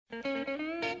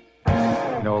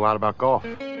Know a lot about golf.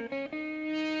 Well,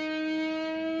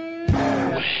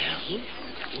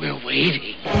 we're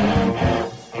waiting.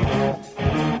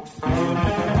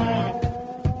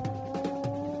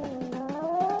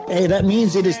 Hey, that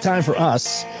means it is time for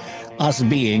us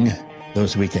being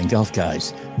those Weekend Golf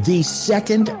Guys, the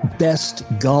second best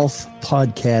golf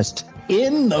podcast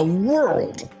in the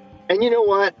world. And you know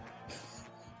what?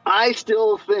 I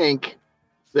still think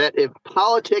that if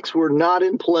politics were not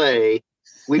in play,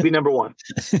 we'd be number one.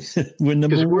 We're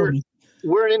number one.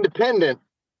 We're an independent.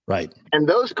 Right. And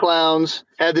those clowns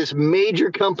had this major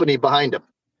company behind them.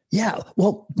 Yeah.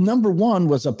 Well, number one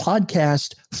was a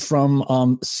podcast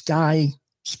from Sky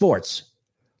Sports.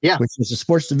 Yeah. Which is a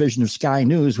sports division of Sky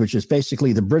News, which is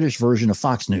basically the British version of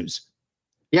Fox News.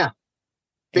 Yeah.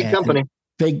 Big company.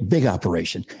 Big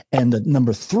operation. And the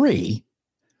number three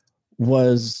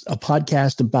was a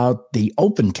podcast about the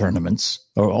Open tournaments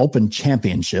or Open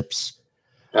championships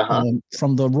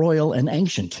from the Royal and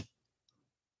Ancient.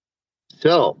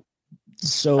 So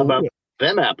how about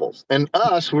them apples? And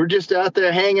us, we're just out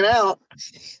there hanging out,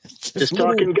 just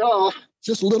talking golf.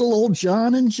 Just little old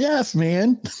John and Jeff,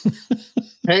 man.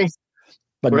 Hey,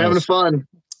 but we're having fun.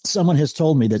 Someone has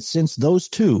told me that since those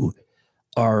two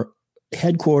are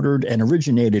headquartered and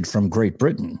originated from Great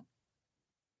Britain,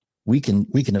 we can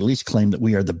at least claim that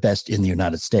we are the best in the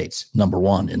United States, number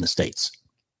one in the States.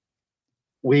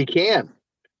 We can.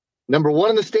 Number one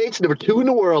in the States, number two in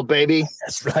the world, baby.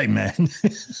 That's right, man.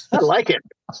 I like it.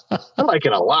 I like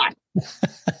it a lot.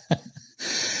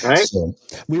 Right. So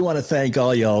we want to thank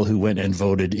all y'all who went and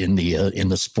voted in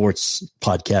the sports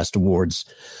podcast awards.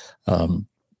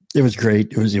 It was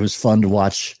great. It was fun to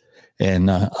watch, and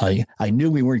I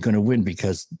knew we weren't going to win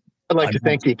because I'd like to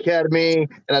thank the Academy,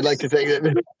 and I'd like to thank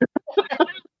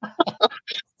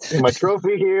my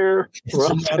trophy here.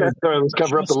 Let's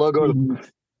cover up the logo.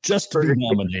 Just to be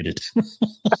nominated.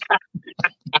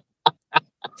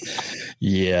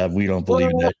 Yeah, we don't believe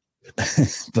that.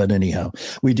 But anyhow,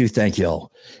 we do thank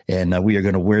y'all, and we are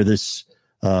going to wear this.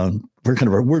 We're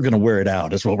going to wear it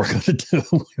out. That's what we're going to do.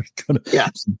 We're going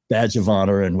to badge of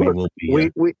honor, and we will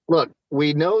be.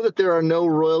 We know that there are no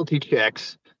royalty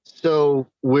checks, so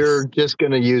we're just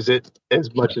going to use it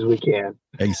as much as we can.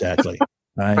 Exactly.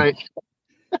 Right.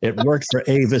 It worked for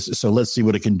Avis, so let's see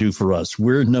what it can do for us.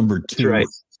 We're number two. Right.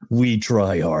 We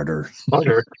try harder.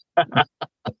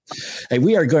 Hey,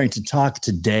 we are going to talk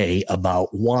today about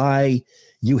why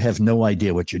you have no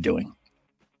idea what you're doing.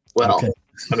 Well, okay.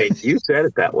 I mean, you said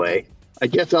it that way. I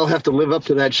guess I'll have to live up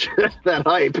to that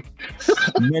hype.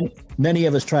 Many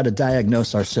of us try to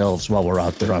diagnose ourselves while we're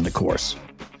out there on the course.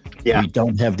 Yeah. We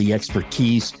don't have the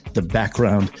expertise, the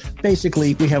background.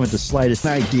 Basically, we haven't the slightest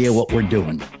idea what we're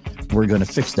doing. We're going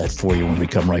to fix that for you when we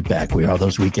come right back. We are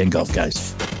those Weekend Golf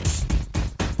Guys.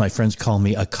 My friends call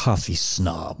me a coffee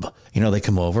snob. You know, they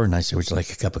come over and I say, would you like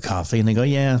a cup of coffee? And they go,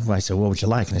 yeah. I said, what would you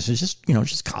like? And I said,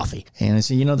 just coffee. And I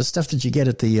said, the stuff that you get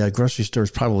at the grocery store is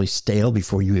probably stale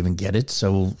before you even get it.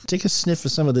 So take a sniff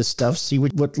of some of this stuff, see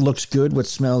what looks good, what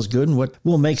smells good, and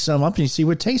we'll make some up and you see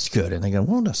what tastes good. And they go,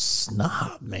 what a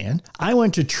snob, man. I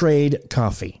went to Trade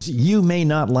Coffee. You may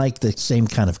not like the same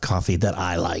kind of coffee that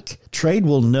I like. Trade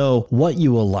will know what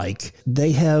you will like.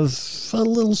 They have a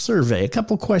little survey, a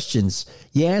couple questions.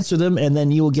 You answer them, and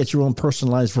then you will get your own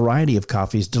personalized variety of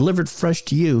coffees delivered fresh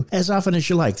to you as often as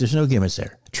you like. There's no gimmicks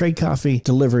there. Trade Coffee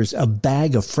delivers a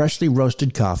bag of freshly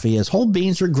roasted coffee as whole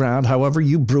beans are ground however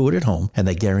you brew it at home, and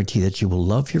they guarantee that you will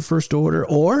love your first order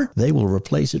or they will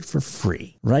replace it for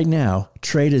free. Right now,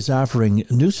 Trade is offering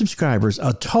new subscribers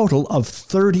a total of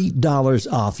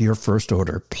 $30 off your first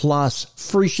order, plus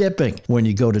free shipping when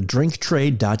you go to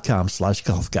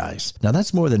drinktrade.com/golfguys. Now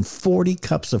that's more than 40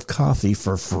 cups of coffee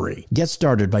for free. Get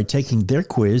started by taking their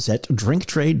quiz at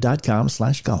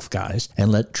drinktrade.com/golfguys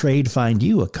and let Trade find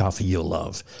you a coffee you'll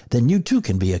love. Then you too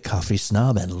can be a coffee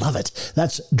snob and love it.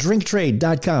 That's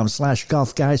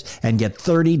drinktrade.com/golfguys and get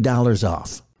 $30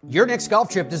 off. Your next golf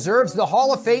trip deserves the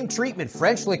Hall of Fame treatment.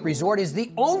 French Lick Resort is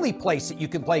the only place that you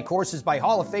can play courses by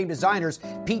Hall of Fame designers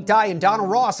Pete Dye and Donald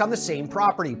Ross on the same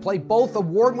property. Play both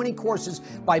award-winning courses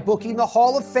by booking the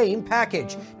Hall of Fame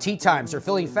package. Tee times are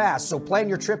filling fast, so plan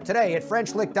your trip today at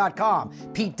FrenchLick.com.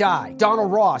 Pete Dye,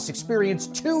 Donald Ross experience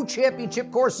 2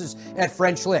 championship courses at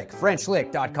French Lick.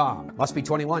 FrenchLick.com. Must be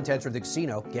 21 to enter the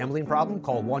casino. Gambling problem?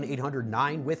 Call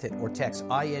 1-800-9-WITH-IT or text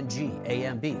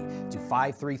INGAMB to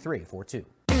 53342.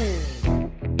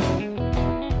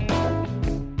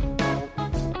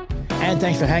 And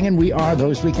thanks for hanging. We are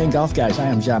those Weekend Golf Guys. I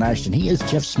am John Ashton. He is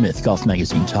Jeff Smith, Golf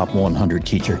Magazine Top 100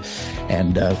 teacher.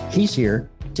 And he's here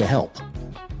to help.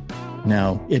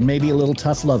 Now, it may be a little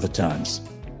tough love at times.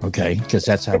 Okay, because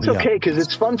that's how It's okay because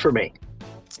it's fun for me.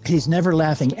 He's never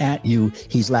laughing at you.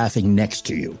 He's laughing next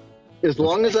to you. As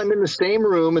long as I'm in the same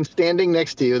room and standing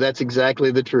next to you, that's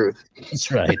exactly the truth.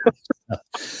 That's right.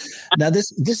 Now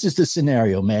this is the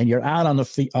scenario, man. You're out on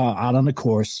the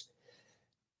course.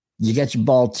 You get your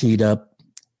ball teed up.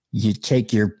 You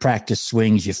take your practice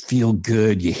swings. You feel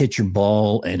good. You hit your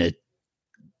ball, and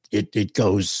it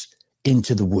goes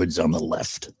into the woods on the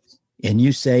left. And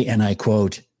you say, and I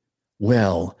quote,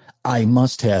 "Well, I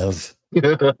must have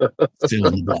fill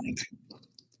in the blank."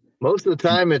 Most of the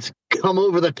time, it's come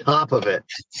over the top of it,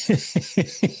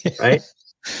 right?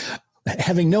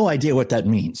 Having no idea what that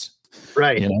means.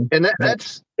 Right. And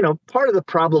that's, part of the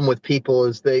problem with people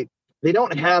is they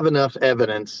don't have enough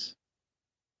evidence.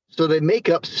 So they make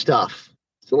up stuff.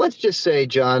 So let's just say,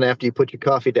 John, after you put your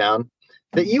coffee down,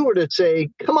 that you were to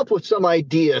say, come up with some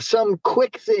idea, some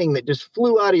quick thing that just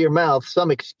flew out of your mouth,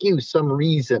 some excuse, some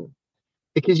reason,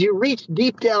 because you reached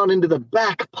deep down into the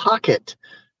back pocket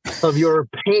of your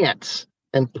pants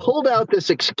and pulled out this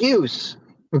excuse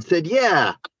and said,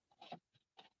 yeah,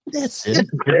 that's it.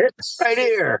 Right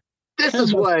here. This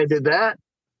is why I did that.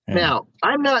 Yeah. Now,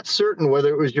 I'm not certain whether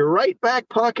it was your right back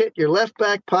pocket, your left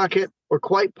back pocket, or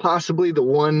quite possibly the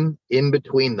one in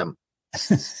between them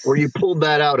where you pulled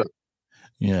that out of.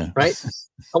 Yeah. Right?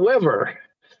 However,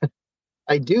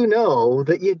 I do know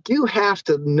that you do have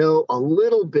to know a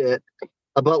little bit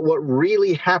about what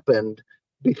really happened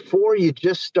before you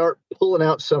just start pulling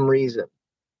out some reason.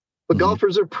 But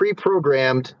golfers are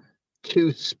pre-programmed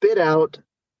to spit out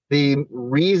the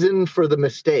reason for the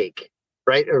mistake,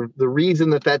 right? Or the reason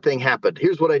that thing happened.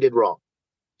 Here's what I did wrong.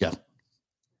 Yeah.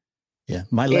 Yeah.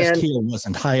 My left heel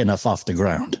wasn't high enough off the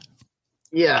ground.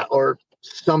 Yeah. Or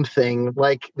something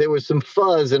like there was some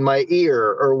fuzz in my ear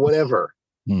or whatever.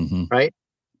 Right?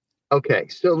 Okay.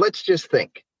 So let's just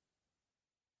think.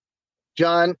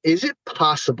 John, is it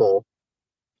possible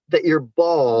that your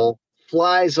ball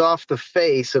flies off the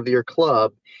face of your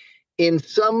club in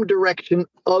some direction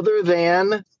other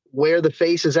than where the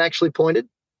face is actually pointed?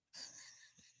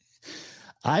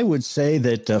 I would say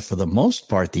that for the most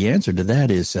part, the answer to that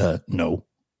is no.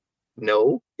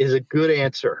 No is a good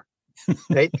answer.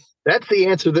 Right? That's the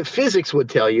answer that physics would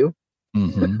tell you.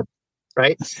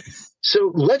 Right?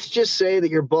 So let's just say that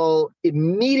your ball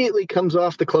immediately comes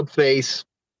off the club face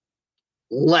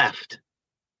left.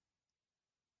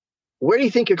 Where do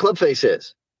you think your club face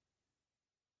is?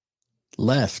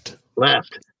 Left.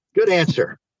 Left. Good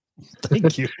answer.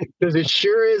 Thank you. Because it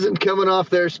sure isn't coming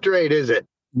off there straight, is it?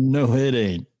 No, it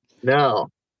ain't. No.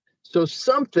 So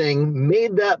something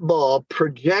made that ball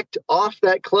project off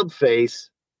that club face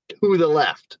to the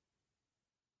left.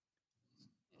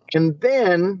 And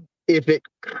then if it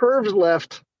curves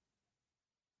left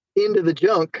into the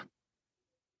junk,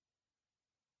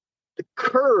 the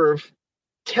curve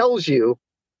tells you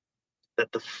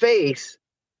that the face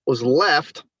was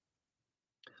left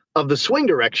of the swing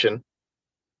direction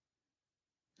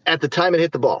at the time it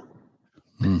hit the ball.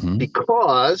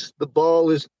 Because the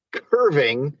ball is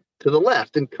curving to the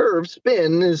left, and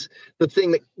spin is the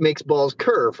thing that makes balls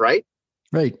curve, right?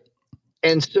 Right.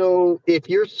 And so if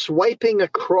you're swiping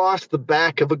across the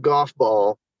back of a golf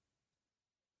ball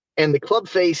and the club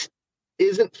face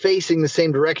isn't facing the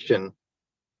same direction,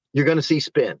 you're going to see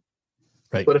spin.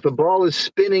 Right. But if a ball is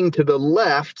spinning to the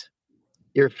left,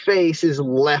 your face is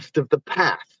left of the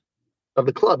path of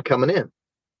the club coming in.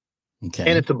 Okay.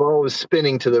 And if the ball is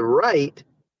spinning to the right,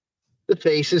 the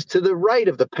face is to the right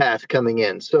of the path coming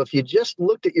in. So if you just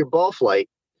looked at your ball flight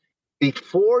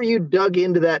before you dug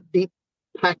into that deep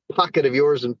pocket of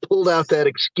yours and pulled out that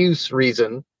excuse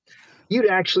reason, you'd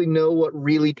actually know what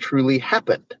really truly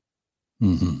happened.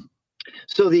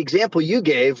 So the example you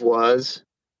gave was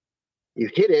you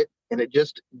hit it and it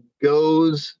just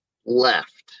goes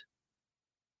left.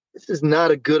 This is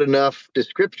not a good enough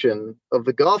description of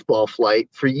the golf ball flight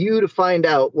for you to find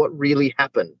out what really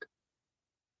happened.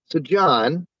 So,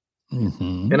 John,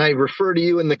 and I refer to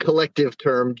you in the collective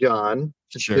term, John,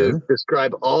 to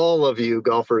describe all of you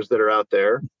golfers that are out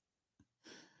there.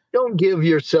 Don't give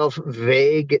yourself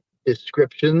vague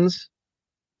descriptions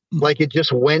like it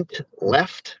just went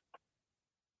left.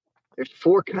 There's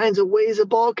 4 kinds of ways a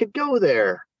ball could go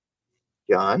there,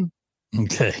 John.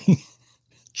 Okay.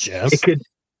 Jeff.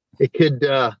 It could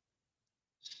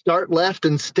start left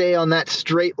and stay on that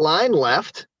straight line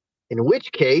left, in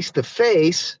which case the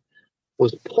face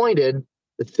was pointed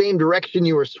the same direction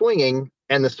you were swinging,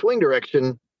 and the swing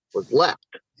direction was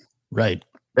left. Right.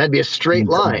 That'd be a straight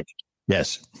line.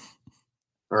 Yes.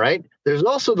 All right. There's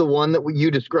also the one that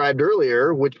you described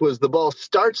earlier, which was the ball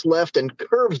starts left and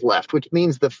curves left, which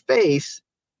means the face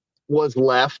was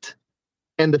left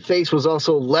and the face was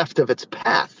also left of its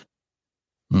path.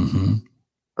 Mm-hmm.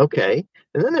 Okay.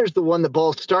 And then there's the one the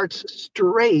ball starts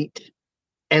straight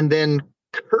and then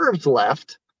curves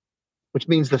left, which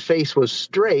means the face was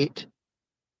straight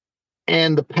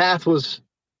and the path was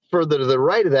further to the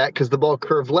right of that because the ball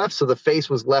curved left, so the face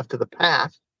was left of the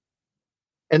path.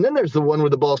 And then there's the one where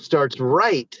the ball starts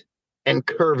right and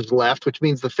curves left, which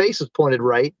means the face is pointed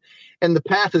right, and the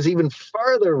path is even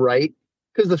farther right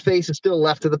because the face is still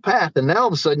left of the path. And now all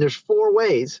of a sudden there's 4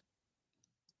 ways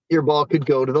your ball could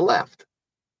go to the left.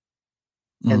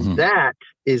 And that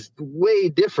is way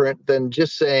different than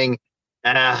just saying,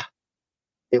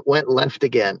 it went left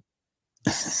again.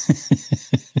 Because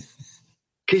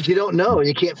you don't know,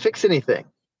 you can't fix anything.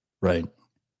 Right.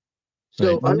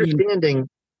 So understanding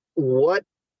what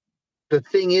the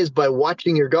thing is by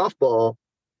watching your golf ball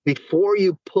before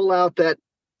you pull out that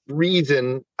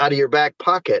reason out of your back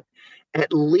pocket,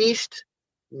 at least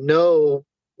know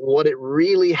what it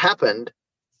really happened.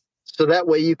 So that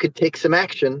way you could take some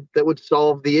action that would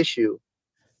solve the issue.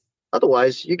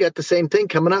 Otherwise, you got the same thing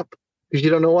coming up because you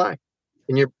don't know why.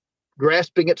 And you're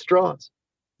grasping at straws.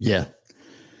 Yeah.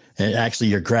 And actually,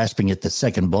 you're grasping at the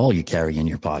second ball you carry in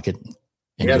your pocket.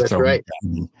 And yeah, that's right.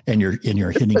 And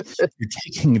you're hitting, you're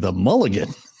taking the mulligan.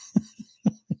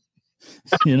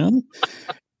 You know?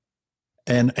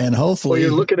 And hopefully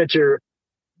you're looking at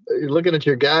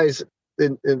your guys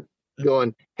and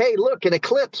going, hey, look, an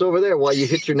eclipse over there while you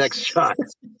hit your next shot.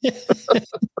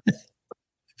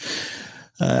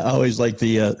 I always like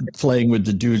the playing with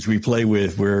the dudes we play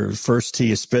with, where first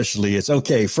tee especially, it's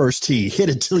okay, first tee, hit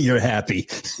it till you're happy.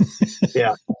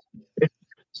 Yeah.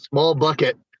 Small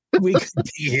bucket. We could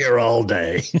be here all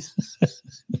day.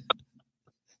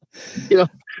 You know,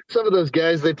 some of those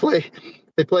guys, they play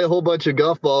a whole bunch of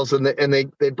golf balls and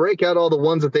they break out all the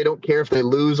ones that they don't care if they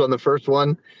lose on the first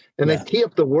one. And they tee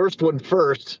up the worst one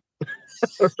first.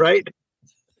 Right?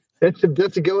 That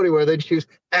doesn't go anywhere. They choose,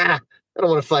 I don't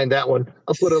want to find that one.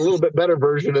 I'll put a little bit better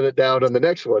version of it down on the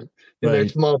next one in their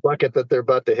small bucket that they're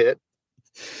about to hit.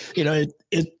 You know,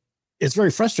 it's very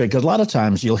frustrating because a lot of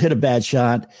times you'll hit a bad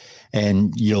shot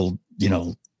and you'll,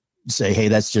 say, hey,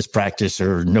 that's just practice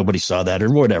or nobody saw that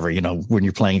or whatever, when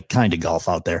you're playing kind of golf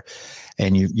out there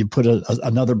and you put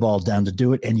another ball down to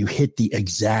do it and you hit the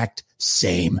exact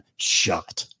same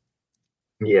shot.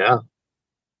 Yeah.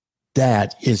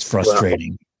 That is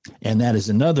frustrating. Well, and that is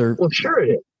another. Well, sure it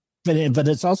is. But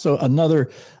it's also another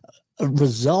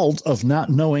result of not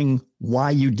knowing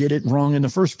why you did it wrong in the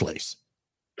first place.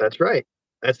 That's right.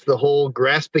 That's the whole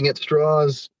grasping at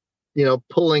straws,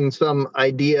 pulling some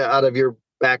idea out of your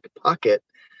back pocket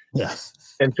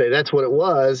and say that's what it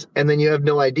was. And then you have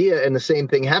no idea. And the same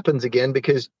thing happens again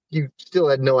because you still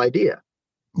had no idea.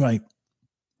 Right.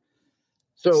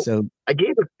 So I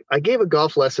gave a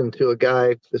golf lesson to a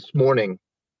guy this morning,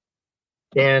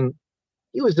 and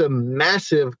he was a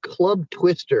massive club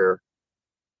twister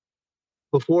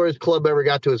before his club ever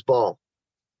got to his ball.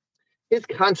 His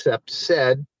concept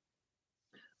said,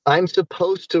 I'm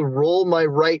supposed to roll my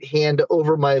right hand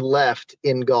over my left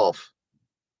in golf.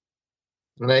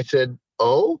 And I said,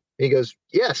 oh? He goes,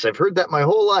 yes, I've heard that my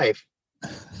whole life. I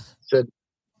said,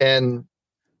 and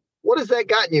what has that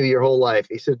gotten you your whole life?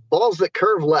 He said, balls that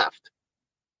curve left.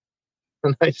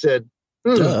 And I said,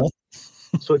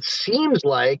 So it seems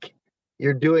like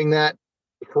you're doing that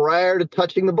prior to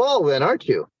touching the ball then, aren't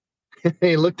you? And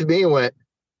he looked at me and went,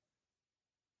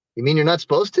 you mean you're not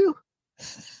supposed to?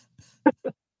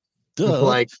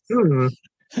 Like,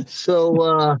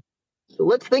 So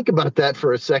let's think about that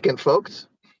for a second, folks.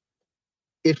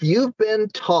 If you've been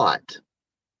taught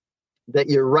that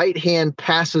your right hand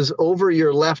passes over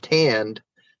your left hand,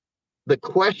 the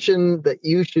question that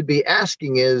you should be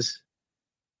asking is,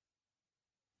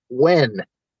 when?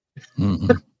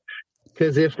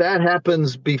 Because if that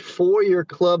happens before your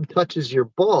club touches your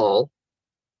ball,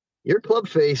 your club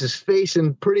face is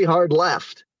facing pretty hard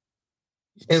left.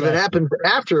 Exactly. And if it happens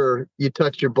after you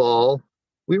touch your ball,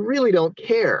 we really don't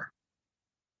care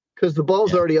because the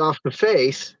ball's already off the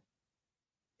face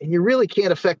and you really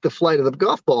can't affect the flight of the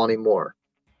golf ball anymore.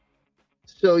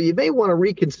 So you may want to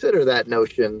reconsider that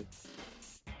notion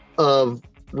of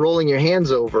rolling your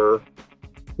hands over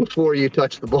before you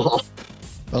touch the ball.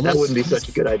 Well, that wouldn't be such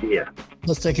a good idea.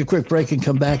 Let's take a quick break and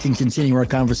come back and continue our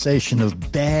conversation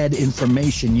of bad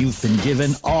information you've been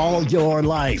given all your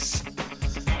life.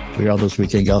 We are those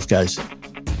weekend golf guys.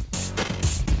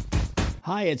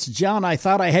 Hi, it's John. I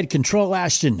thought I had control,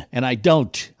 Ashton, and I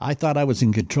don't. I thought I was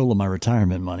in control of my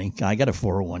retirement money. I got a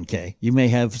 401k. You may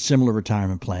have similar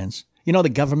retirement plans. You know, the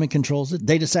government controls it.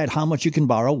 They decide how much you can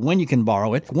borrow, when you can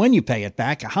borrow it, when you pay it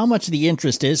back, how much the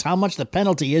interest is, how much the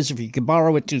penalty is if you can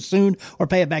borrow it too soon or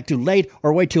pay it back too late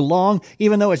or wait too long.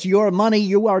 Even though it's your money,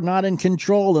 you are not in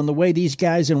control. And the way these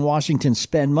guys in Washington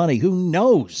spend money, who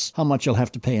knows how much you'll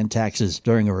have to pay in taxes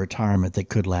during a retirement that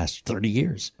could last 30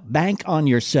 years. Bank on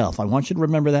yourself. I want you to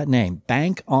remember that name.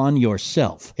 Bank on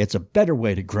yourself. It's a better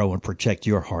way to grow and protect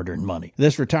your hard-earned money.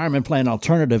 This retirement plan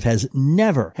alternative has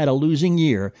never had a losing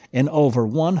year in over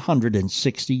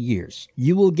 160 years.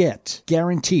 You will get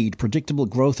guaranteed predictable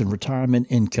growth in retirement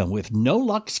income with no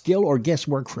luck, skill, or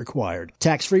guesswork required.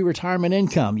 Tax-free retirement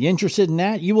income. You interested in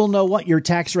that? You will know what your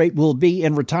tax rate will be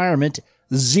in retirement.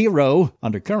 0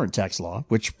 under current tax law,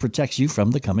 which protects you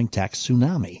from the coming tax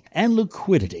tsunami. And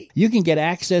liquidity. You can get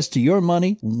access to your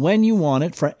money when you want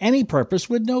it for any purpose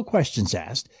with no questions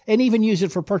asked, and even use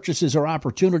it for purchases or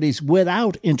opportunities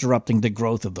without interrupting the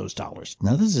growth of those dollars.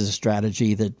 Now, this is a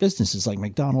strategy that businesses like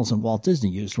McDonald's and Walt Disney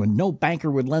used when no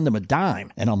banker would lend them a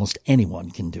dime, and almost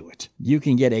anyone can do it. You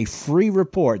can get a free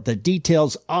report that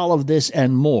details all of this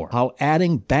and more. How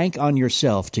adding Bank on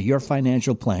Yourself to your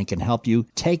financial plan can help you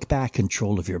take back control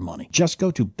of your money. Just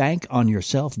go to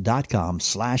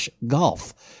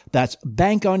bankonyourself.com/golf. That's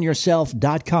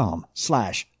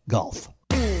bankonyourself.com/golf.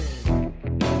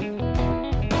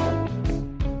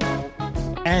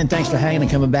 And thanks for hanging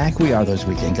and coming back. We are those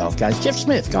weekend golf guys. Jeff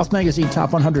Smith, Golf Magazine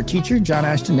Top 100 teacher. John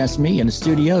Ashton, that's me in the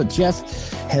studio.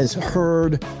 Jeff has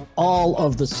heard all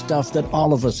of the stuff that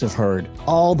all of us have heard.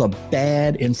 All the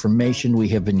bad information we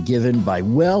have been given by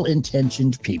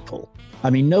well-intentioned people. I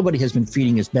mean, nobody has been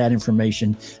feeding us bad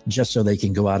information just so they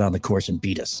can go out on the course and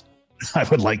beat us. I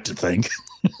would like to think.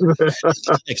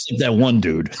 Except that one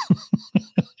dude.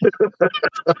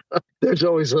 There's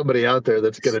always somebody out there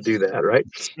that's going to do that, right?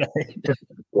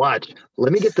 Watch.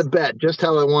 Let me get the bet just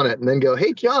how I want it and then go,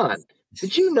 hey, John,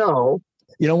 did you know?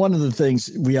 You know, one of the things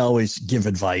we always give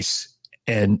advice,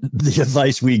 and the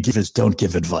advice we give is don't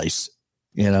give advice,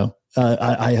 you know?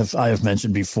 I have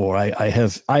mentioned before, I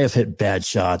have hit bad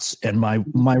shots, and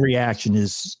my reaction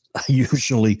is I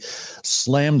usually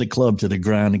slam the club to the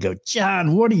ground and go,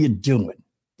 John, what are you doing?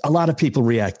 A lot of people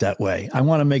react that way. I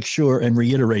want to make sure and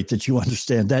reiterate that you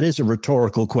understand that is a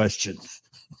rhetorical question.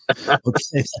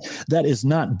 Okay? That is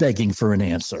not begging for an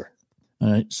answer.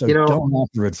 All right. So don't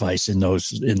offer advice in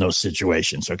those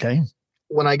situations. Okay.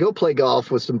 When I go play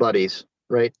golf with some buddies,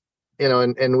 right,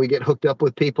 and we get hooked up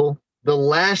with people, the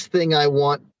last thing I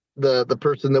want the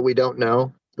person that we don't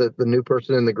know, the new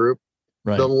person in the group,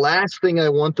 right, the last thing I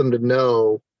want them to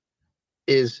know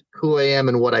is who I am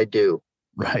and what I do.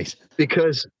 Right.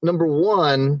 Because number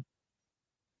one,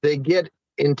 they get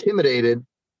intimidated.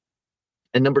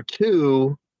 And number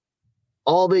two,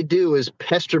 all they do is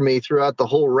pester me throughout the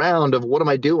whole round of what am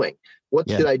I doing? What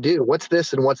should I do? What's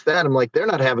this and what's that? I'm like, they're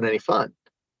not having any fun.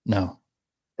 No.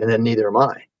 And then neither am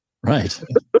I. Right.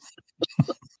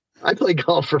 I play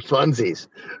golf for funsies,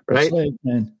 right? Right,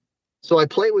 man. So I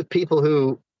play with people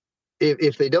who,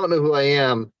 if they don't know who I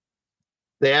am,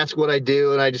 they ask what I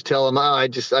do, and I just tell them,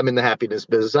 I'm in the happiness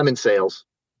business. I'm in sales.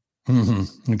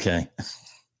 Mm-hmm. Okay.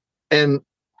 And,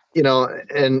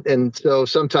 and so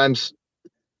sometimes,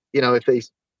 if they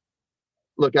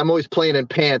look, I'm always playing in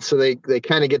pants. So they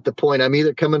kind of get the point. I'm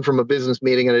either coming from a business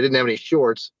meeting and I didn't have any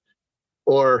shorts,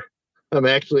 or I'm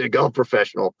actually a golf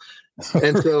professional.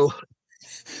 And so,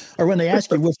 or when they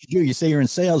ask you what you do, you say you're in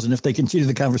sales. And if they continue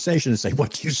the conversation and say,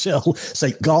 what do you sell?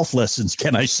 Say golf lessons.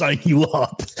 Can I sign you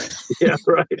up? Yeah,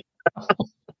 right.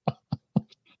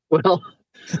 Well,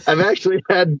 I've actually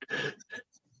had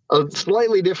a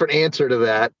slightly different answer to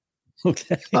that.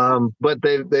 Okay. But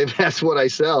they've asked what I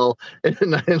sell,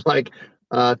 and I'm like,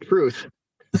 truth.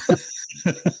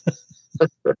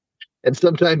 And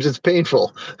sometimes it's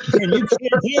painful. And you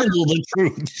can't handle the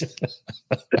truth.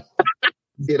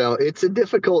 It's a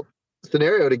difficult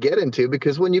scenario to get into,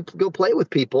 because when you go play with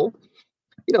people,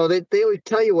 they always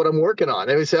tell you what I'm working on.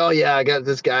 They always say, oh yeah, I got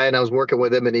this guy and I was working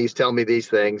with him and he's telling me these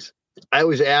things. I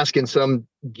always ask in some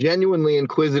genuinely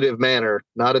inquisitive manner,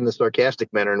 not in the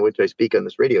sarcastic manner in which I speak on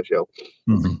this radio show.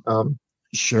 Mm-hmm.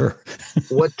 Sure.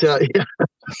 What? Yeah.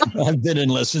 I've been in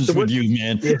lessons with you,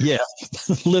 man. Yeah.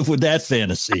 Live with that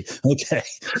fantasy. Okay.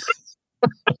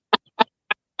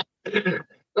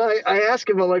 I ask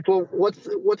him, I'm like, well,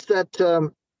 what's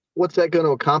that? What's that going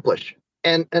to accomplish?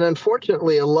 And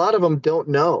unfortunately, a lot of them don't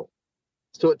know.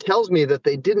 So it tells me that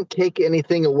they didn't take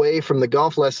anything away from the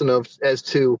golf lesson as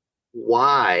to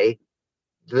why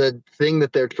the thing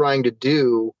that they're trying to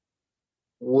do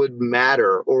would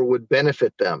matter or would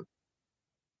benefit them.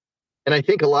 And I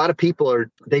think a lot of people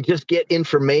they just get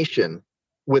information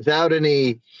without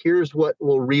any, here's what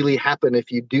will really happen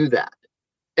if you do that.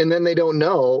 And then they don't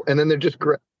know. And then they're just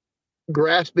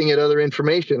grasping at other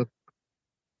information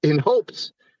in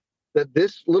hopes that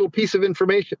this little piece of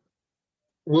information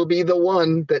will be the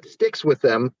one that sticks with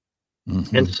them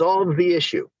and solve the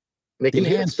issue. And they can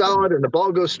hit solid and the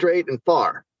ball goes straight and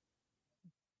far.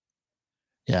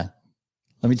 Yeah.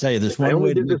 Let me tell you, this one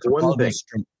way to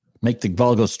make the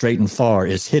ball go straight and far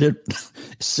is hit it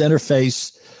center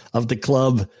face of the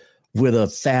club with a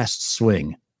fast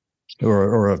swing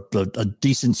or a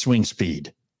decent swing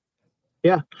speed.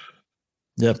 Yeah.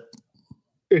 Yep.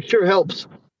 It sure helps.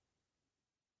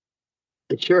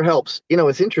 It sure helps. You know,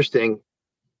 it's interesting.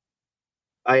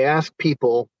 I ask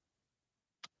people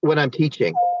when I'm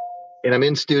teaching and I'm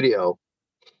in studio,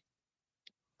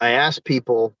 I ask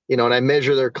people, you know, and I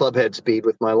measure their club head speed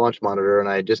with my launch monitor, and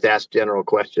I just ask general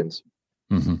questions.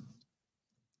 Did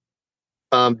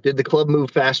the club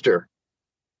move faster?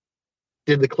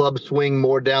 Did the club swing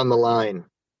more down the line?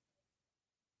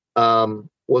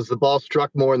 Was the ball struck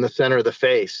more in the center of the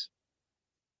face?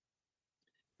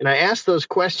 And I ask those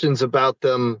questions about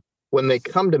them when they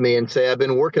come to me and say, I've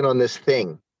been working on this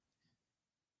thing.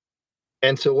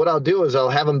 And so what I'll do is I'll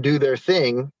have them do their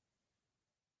thing,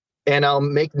 and I'll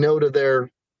make note of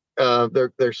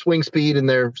their swing speed and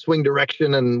their swing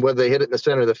direction and whether they hit it in the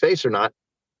center of the face or not.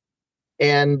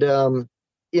 And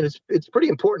it's pretty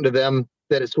important to them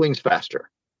that it swings faster.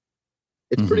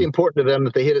 It's pretty important to them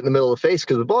that they hit it in the middle of the face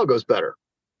because the ball goes better,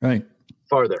 right,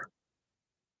 farther.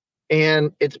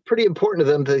 And it's pretty important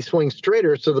to them that they swing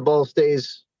straighter so the ball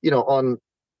stays, you know, on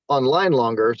line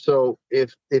longer. So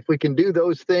if we can do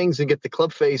those things and get the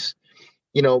club face,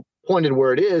 you know, pointed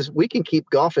where it is, we can keep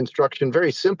golf instruction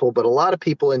very simple. But a lot of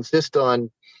people insist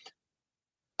on,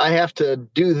 I have to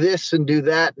do this and do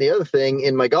that and the other thing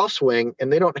in my golf swing,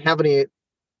 and they don't have any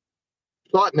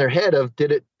thought in their head of,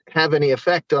 did it have any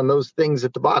effect on those things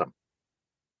at the bottom?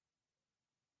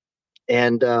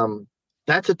 And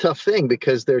that's a tough thing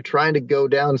because they're trying to go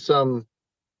down some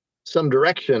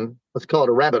direction, let's call it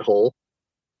a rabbit hole,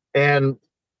 and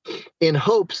in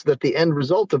hopes that the end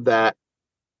result of that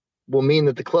will mean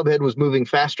that the club head was moving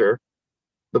faster,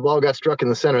 the ball got struck in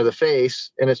the center of the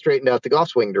face, and it straightened out the golf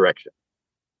swing direction.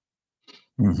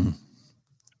 And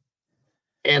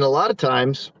a lot of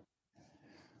times,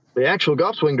 the actual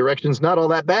golf swing direction is not all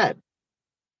that bad.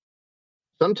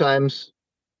 Sometimes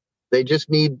they just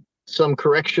need some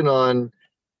correction on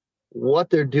what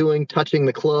they're doing touching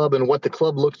the club and what the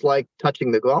club looks like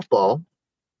touching the golf ball.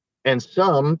 And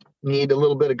some need a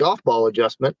little bit of golf ball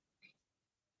adjustment.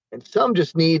 And some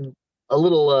just need a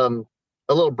little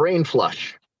brain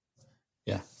flush.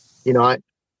 Yeah. You know,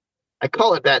 I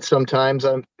call it that sometimes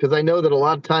because I know that a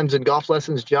lot of times in golf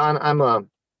lessons, John, I'm a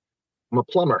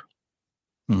plumber.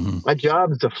 My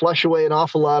job is to flush away an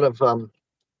awful lot of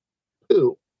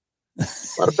poo, a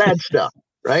lot of bad stuff,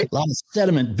 right? A lot of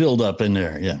sediment buildup in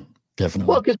there. Yeah,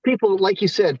 definitely. Well, because people, like you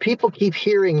said, people keep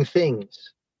hearing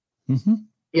things.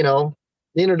 You know,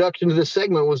 the introduction to this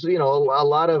segment was, you know, a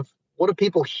lot of what do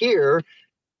people hear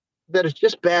that is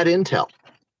just bad intel.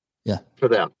 Yeah, for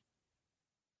them.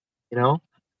 You know,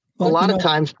 well, a lot of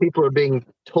times people are being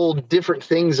told different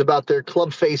things about their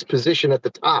club face position at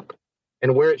the top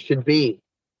and where it should be.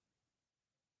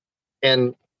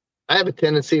 And I have a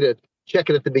tendency to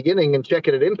check it at the beginning and check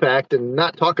it at impact and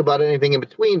not talk about anything in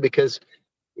between because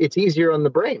it's easier on the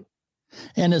brain.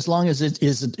 And as long as it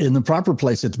is in the proper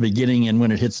place at the beginning and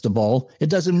when it hits the ball,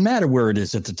 it doesn't matter where it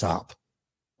is at the top.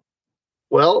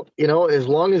 Well, you know, as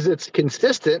long as it's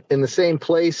consistent in the same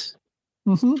place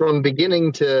from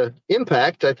beginning to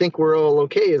impact, I think we're all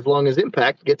okay as long as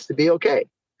impact gets to be okay.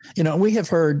 You know, we have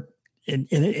heard, and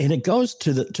it goes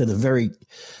to the very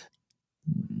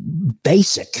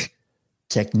basic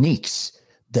techniques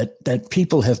that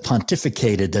people have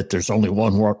pontificated that there's only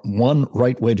one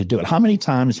right way to do it. How many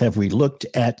times have we looked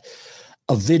at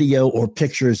a video or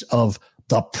pictures of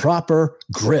the proper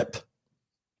grip?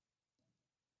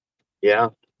 Yeah.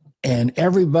 And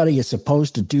everybody is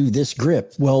supposed to do this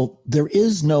grip. Well, there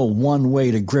is no one way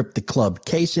to grip the club.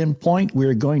 Case in point,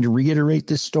 we're going to reiterate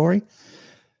this story.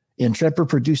 Intrepid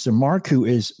producer Mark, who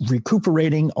is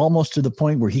recuperating almost to the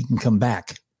point where he can come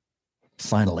back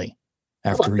finally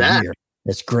after a year.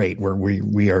 That's great.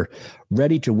 We are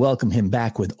ready to welcome him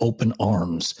back with open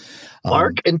arms.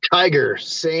 Mark and Tiger,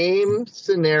 same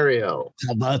scenario.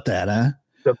 How about that, huh?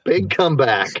 The big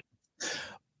comeback.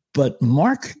 But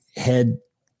Mark had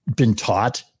been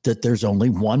taught that there's only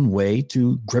one way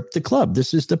to grip the club.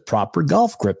 This is the proper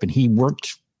golf grip. And he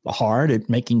worked hard at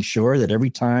making sure that every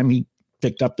time he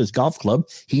picked up his golf club,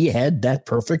 he had that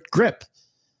perfect grip.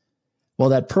 Well,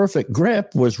 that perfect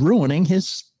grip was ruining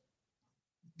his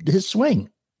swing.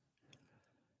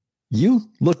 You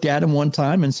looked at him one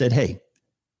time and said, hey,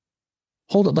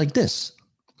 hold it like this.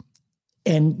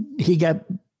 And he got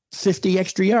 50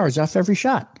 extra yards off every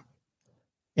shot.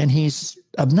 And he's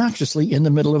obnoxiously in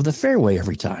the middle of the fairway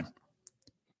every time.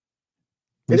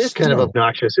 It is kind of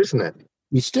obnoxious, isn't it?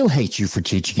 We still hate you for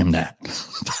teaching him that.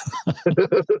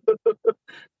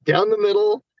 Down the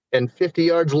middle and 50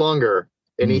 yards longer,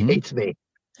 and he hates me.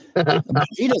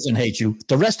 He doesn't hate you.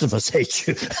 The rest of us hate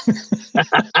you.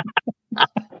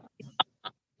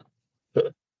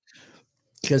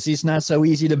 Because he's not so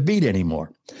easy to beat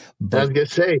anymore. But, I was going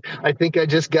to say, I think I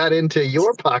just got into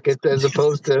your pockets as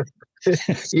opposed to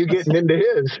you getting into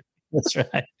his. That's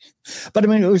right. But I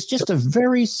mean, it was just a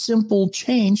very simple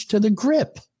change to the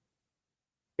grip.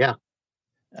 Yeah.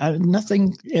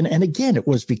 Nothing. And again, it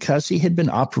was because he had been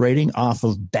operating off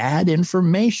of bad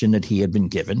information that he had been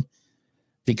given,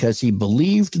 because he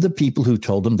believed the people who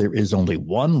told him there is only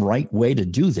one right way to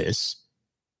do this.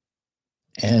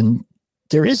 And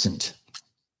there isn't.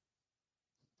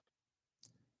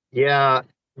 Yeah,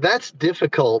 that's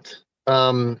difficult.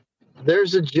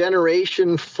 There's a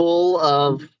generation full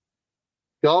of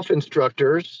golf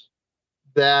instructors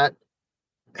that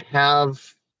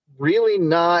have really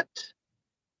not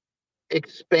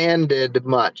expanded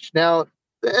much. Now,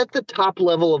 at the top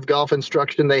level of golf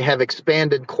instruction, they have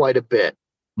expanded quite a bit.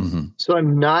 Mm-hmm. So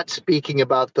I'm not speaking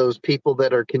about those people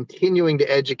that are continuing to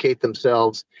educate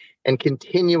themselves and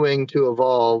continuing to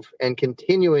evolve and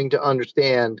continuing to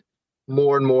understand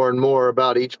more and more and more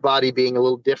about each body being a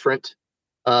little different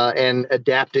and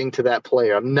adapting to that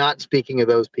player. I'm not speaking of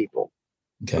those people.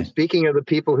 Okay. I'm speaking of the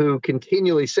people who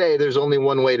continually say there's only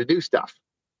one way to do stuff.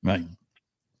 Right.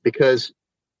 Because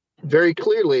very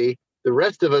clearly, the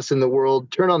rest of us in the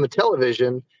world turn on the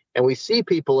television and we see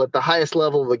people at the highest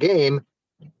level of the game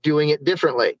doing it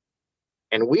differently.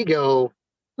 And we go,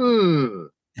 Right.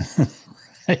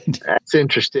 That's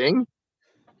interesting.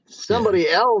 Somebody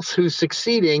else who's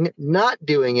succeeding not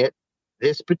doing it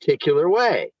this particular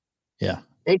way. Yeah.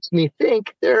 Makes me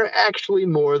think there are actually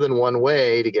more than one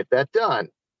way to get that done.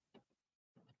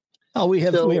 Oh, we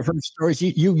have heard stories.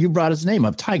 You brought his name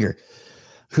up, Tiger,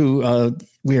 who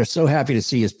we are so happy to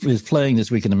see is playing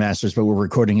this week in the Masters, but we're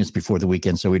recording this before the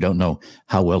weekend, so we don't know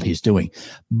how well he's doing.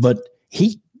 But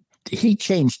he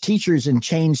changed teachers and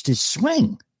changed his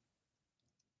swing.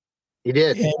 He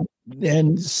did.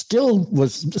 And still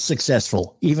was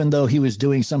successful, even though he was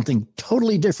doing something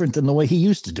totally different than the way he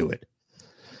used to do it.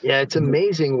 Yeah, it's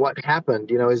amazing what happened.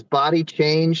 You know, his body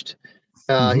changed.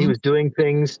 He was doing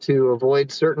things to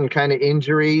avoid certain kind of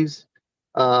injuries.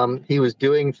 He was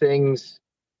doing things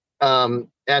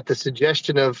at the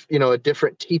suggestion of, a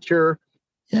different teacher.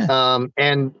 Yeah.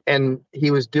 And he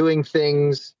was doing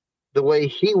things the way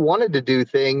he wanted to do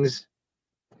things,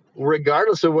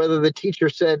 regardless of whether the teacher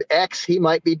said X, he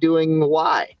might be doing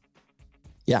Y.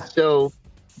 Yeah. So,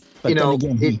 but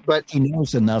he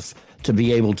knows enough to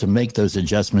be able to make those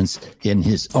adjustments in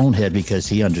his own head because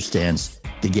he understands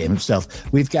the game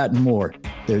himself. We've got more.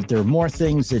 There are more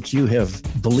things that you have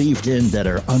believed in that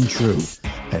are untrue,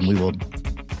 and we will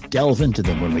delve into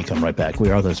them when we come right back. We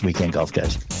are those Weekend Golf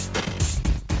Guys.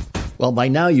 Well, by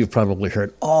now you've probably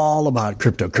heard all about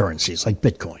cryptocurrencies like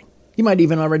Bitcoin. You might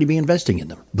even already be investing in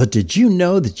them. But did you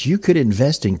know that you could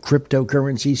invest in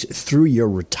cryptocurrencies through your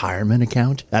retirement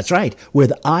account? That's right.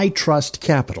 With iTrust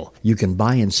Capital, you can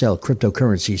buy and sell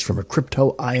cryptocurrencies from a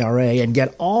crypto IRA and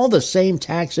get all the same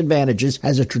tax advantages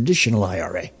as a traditional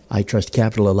IRA. iTrust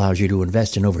Capital allows you to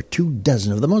invest in over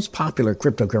 24 of the most popular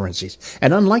cryptocurrencies.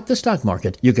 And unlike the stock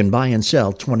market, you can buy and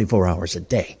sell 24 hours a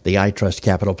day. The iTrust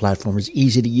Capital platform is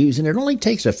easy to use, and it only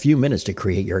takes a few minutes to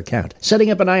create your account. Setting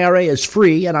up an IRA is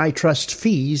free, and iTrust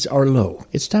fees are low.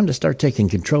 It's time to start taking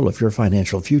control of your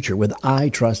financial future with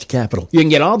iTrust Capital. You can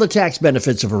get all the tax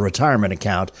benefits of a retirement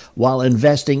account while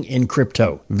investing in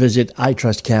crypto. Visit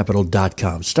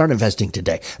iTrustCapital.com. Start investing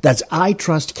today. That's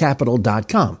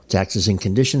iTrustCapital.com. Taxes and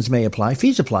conditions may apply.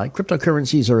 Fees apply.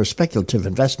 Cryptocurrencies are a speculative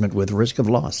investment with risk of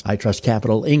loss. iTrust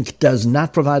Capital, Inc. does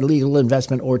not provide legal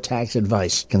investment or tax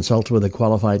advice. Consult with a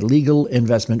qualified legal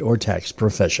investment or tax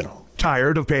professional.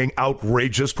 Tired of paying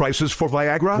outrageous prices for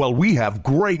Viagra? Well, we have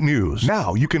great news.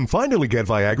 Now you can finally get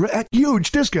Viagra at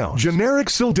huge discounts. Generic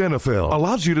Sildenafil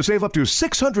allows you to save up to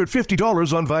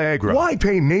 $650 on Viagra. Why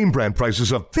pay name brand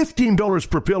prices of $15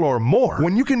 per pill or more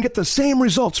when you can get the same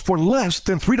results for less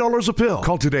than $3 a pill?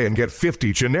 Call today and get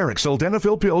 50 generic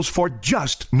Sildenafil pills for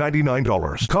just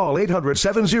 $99. Call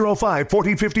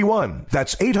 800-705-4051.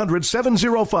 That's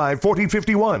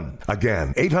 800-705-4051.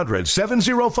 Again,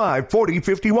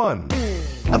 800-705-4051.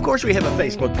 Of course, we have a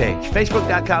Facebook page,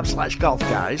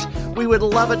 facebook.com/golfguys. We would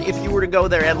love it if you were to go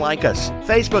there and like us.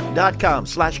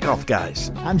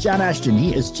 Facebook.com/golfguys. I'm John Ashton.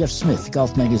 He is Jeff Smith,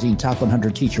 Golf Magazine Top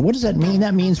 100 teacher. What does that mean?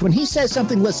 That means when he says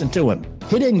something, listen to him.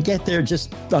 He didn't get there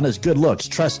just on his good looks.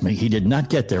 Trust me, he did not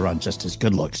get there on just his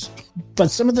good looks.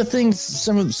 But some of the things,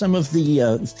 some of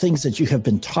the things that you have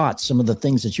been taught, some of the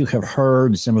things that you have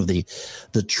heard, some of the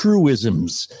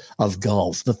truisms of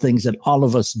golf, the things that all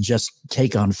of us just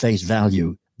take on face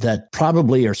value that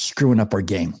probably are screwing up our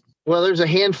game. Well, there's a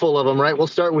handful of them, right? We'll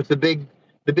start with the big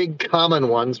common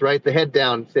ones, right? The head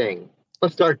down thing.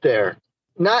 Let's start there.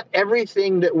 Not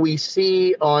everything that we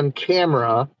see on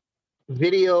camera,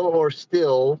 video or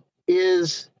still,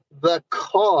 is the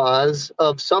cause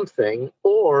of something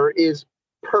or is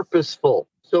purposeful.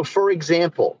 So, for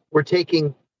example, we're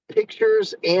taking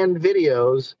pictures and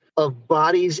videos of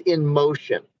bodies in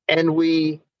motion, and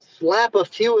we slap a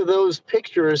few of those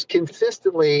pictures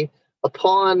consistently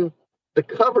upon the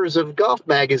covers of golf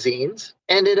magazines,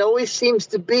 and it always seems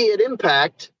to be at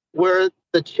impact where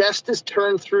the chest is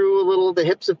turned through a little, the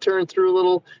hips have turned through a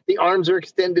little, the arms are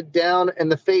extended down,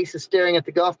 and the face is staring at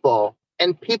the golf ball.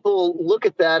 And people look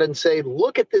at that and say,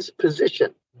 look at this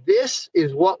position. This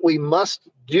is what we must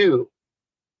do.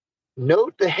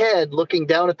 Note the head looking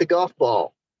down at the golf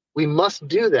ball. We must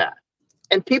do that.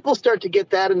 And people start to get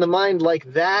that in the mind, like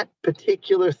that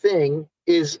particular thing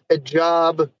is a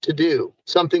job to do,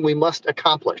 something we must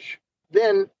accomplish.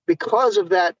 Then, because of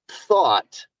that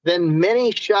thought, then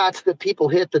many shots that people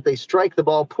hit that they strike the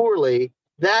ball poorly,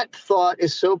 that thought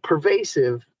is so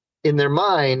pervasive in their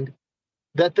mind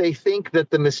that they think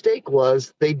that the mistake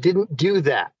was they didn't do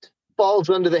that. Falls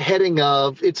under the heading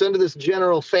of, it's under this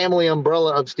general family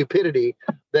umbrella of stupidity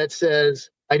that says,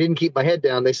 I didn't keep my head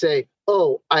down. They say,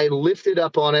 oh, I lifted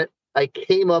up on it. I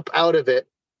came up out of it.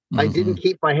 I didn't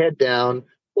keep my head down,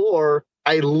 or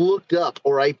I looked up,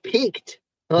 or I peeked.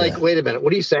 I'm like, wait a minute,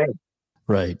 what are you saying?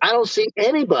 Right. I don't see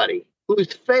anybody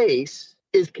whose face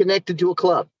is connected to a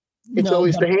club. It's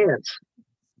always the hands.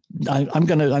 I'm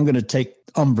gonna take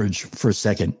umbrage for a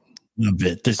second. A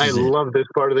bit. I love this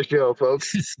part of the show,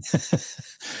 folks.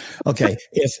 Okay.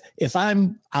 If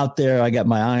I'm out there, I got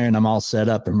my iron, I'm all set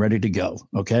up and ready to go.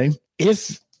 Okay.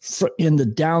 If in the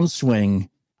downswing,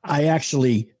 I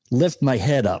actually lift my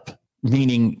head up,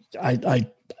 meaning I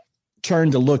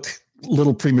turn to look a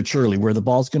little prematurely where the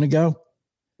ball's going to go.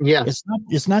 Yeah.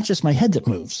 It's not just my head that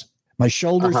moves. My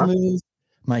shoulders move,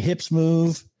 my hips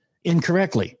move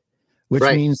incorrectly, which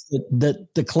means that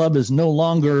the club is no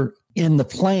longer in the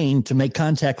plane to make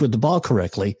contact with the ball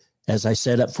correctly, as I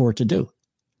set up for it to do.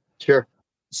 Sure.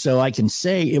 So I can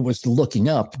say it was the looking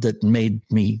up that made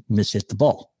me mishit the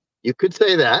ball. You could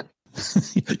say that.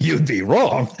 You'd be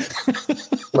wrong.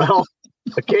 Well,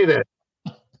 okay then.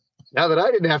 Now that I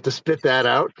didn't have to spit that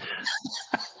out,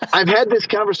 I've had this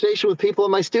conversation with people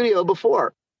in my studio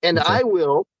before, and I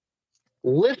will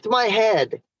lift my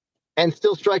head and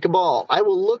still strike a ball. I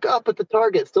will look up at the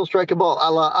target, still strike a ball, a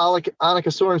la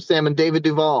Annika Sorenstam and David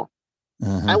Duval.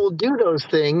 I will do those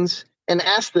things and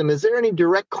ask them, is there any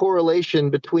direct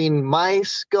correlation between my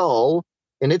skull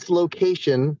and its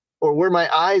location or where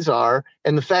my eyes are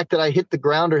and the fact that I hit the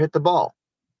ground or hit the ball?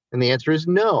 And the answer is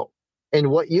no. And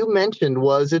what you mentioned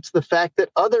was it's the fact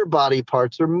that other body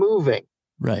parts are moving.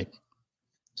 Right.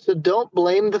 So don't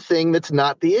blame the thing that's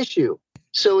not the issue.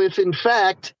 So if in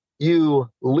fact you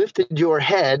lifted your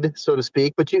head, so to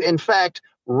speak, but you in fact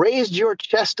raised your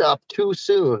chest up too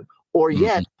soon, or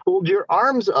yet pulled your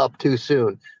arms up too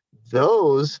soon,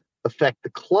 those affect the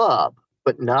club,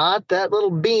 but not that little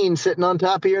bean sitting on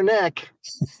top of your neck.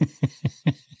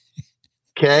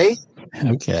 Okay?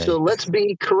 Okay. So let's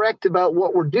be correct about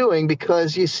what we're doing,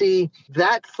 because you see,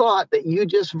 that thought that you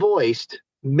just voiced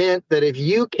meant that if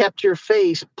you kept your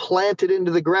face planted into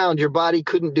the ground, your body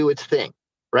couldn't do its thing,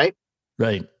 right?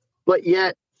 Right. But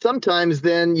yet sometimes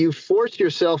then you force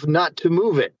yourself not to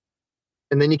move it.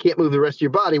 And then you can't move the rest of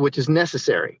your body, which is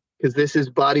necessary because this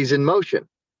is bodies in motion.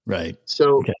 Right.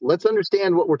 So let's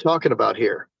understand what we're talking about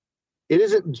here. It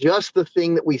isn't just the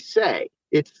thing that we say.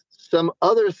 It's some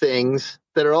other things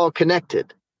that are all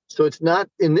connected. So it's not,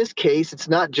 in this case, it's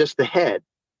not just the head.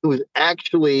 It was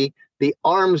actually the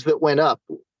arms that went up.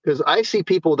 Because I see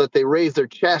people that they raise their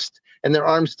chest and their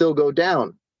arms still go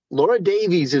down. Laura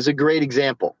Davies is a great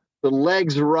example. The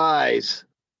legs rise,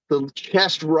 the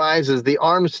chest rises, the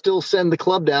arms still send the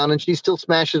club down, and she still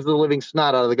smashes the living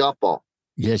snot out of the golf ball.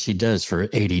 Yes, she does for an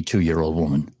 82-year-old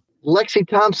woman. Lexi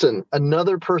Thompson,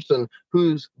 another person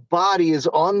whose body is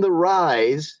on the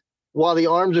rise while the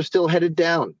arms are still headed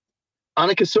down.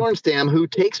 Annika Sorenstam, who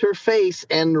takes her face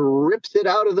and rips it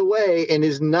out of the way and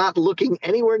is not looking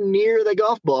anywhere near the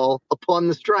golf ball upon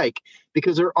the strike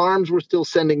because her arms were still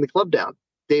sending the club down.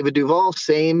 David Duval,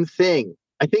 same thing.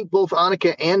 I think both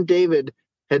Annika and David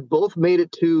had both made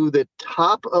it to the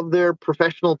top of their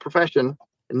professional profession,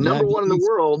 number one in the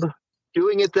world,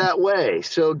 doing it that way.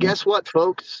 So guess what,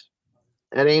 folks?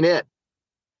 That ain't it.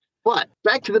 But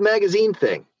back to the magazine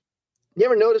thing. You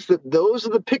ever notice that those are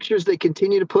the pictures they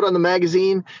continue to put on the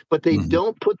magazine, but they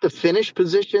don't put the finish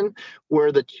position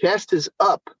where the chest is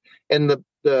up and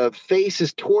the face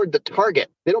is toward the target.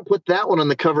 They don't put that one on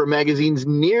the cover of magazines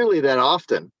nearly that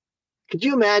often. Could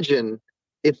you imagine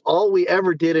if all we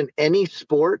ever did in any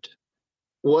sport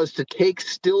was to take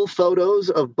still photos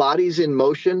of bodies in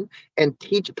motion and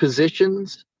teach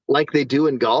positions like they do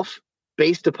in golf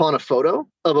based upon a photo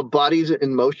of a body's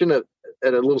in motion at a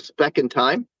little speck in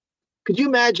time? Could you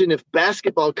imagine if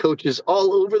basketball coaches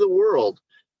all over the world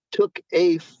took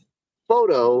a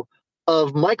photo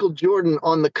of Michael Jordan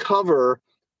on the cover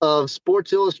of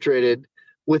Sports Illustrated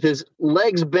with his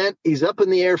legs bent, he's up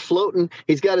in the air floating,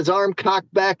 he's got his arm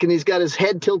cocked back, and he's got his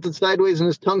head tilted sideways and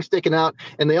his tongue sticking out,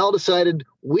 and they all decided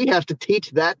we have to teach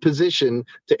that position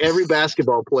to every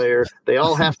basketball player. They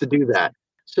all have to do that.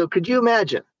 So could you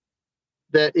imagine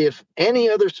that if any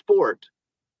other sport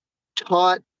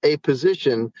taught a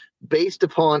position based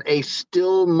upon a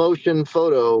still motion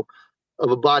photo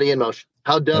of a body in motion,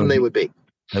 how dumb they would be?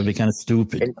 That'd be kind of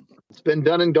stupid. And it's been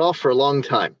done in golf for a long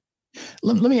time.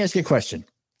 Let me ask you a question.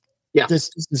 Yeah.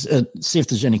 This is, see if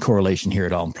there's any correlation here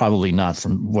at all. Probably not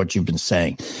from what you've been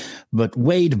saying. But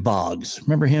Wade Boggs,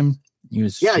 remember him? He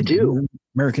was I do.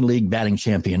 American League batting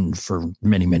champion for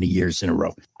many, many years in a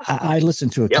row. I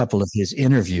listened to a couple of his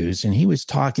interviews, and he was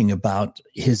talking about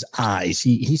his eyes.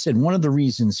 He said one of the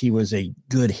reasons he was a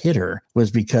good hitter was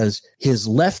because his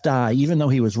left eye, even though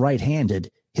he was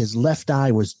right-handed, his left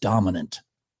eye was dominant.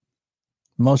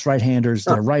 Most right-handers,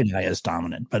 their right eye is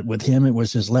dominant, but with him, it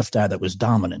was his left eye that was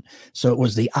dominant. So it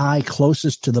was the eye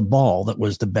closest to the ball that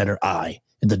was the better eye,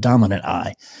 the dominant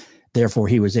eye. Therefore,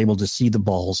 he was able to see the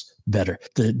balls better.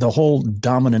 The whole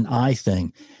dominant eye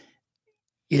thing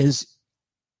is,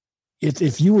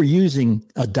 if you were using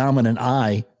a dominant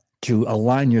eye to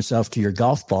align yourself to your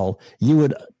golf ball, you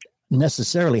would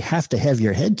necessarily have to have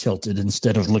your head tilted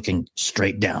instead of looking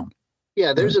straight down.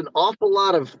 Yeah, there's an awful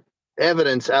lot of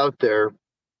evidence out there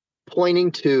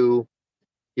pointing to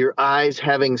your eyes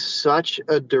having such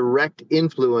a direct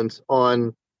influence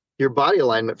on your body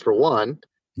alignment, for one,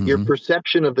 your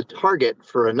perception of the target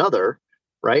for another,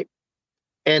 right?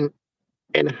 And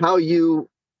how you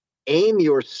aim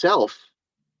yourself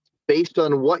based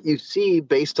on what you see,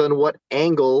 based on what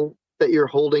angle that you're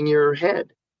holding your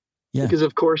head. Yeah. Because,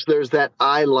 of course, there's that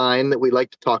eye line that we like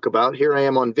to talk about. Here I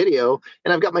am on video,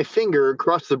 and I've got my finger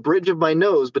across the bridge of my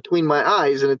nose between my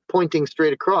eyes, and it's pointing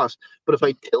straight across. But if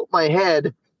I tilt my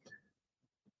head,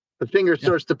 the finger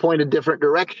starts to point a different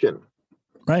direction.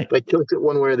 Right. If I tilt it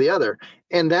one way or the other.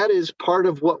 And that is part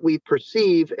of what we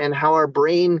perceive and how our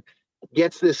brain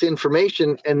gets this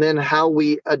information, and then how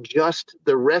we adjust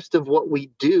the rest of what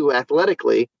we do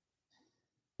athletically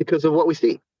because of what we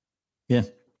see. Yeah.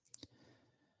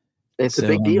 It's a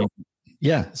big deal.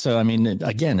 So, I mean,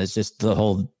 again, it's just the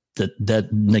whole that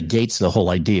negates the whole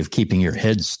idea of keeping your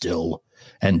head still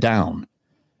and down,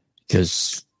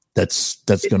 because that's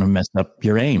going to mess up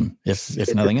your aim, if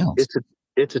nothing else.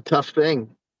 It's a tough thing.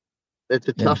 It's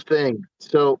a tough thing.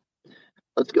 So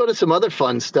let's go to some other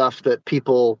fun stuff that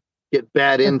people get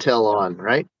bad intel on,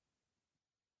 right?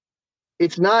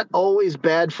 It's not always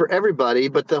bad for everybody,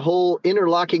 but the whole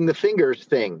interlocking the fingers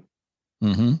thing,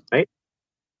 right?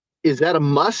 Is that a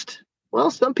must?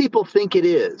 Well, some people think it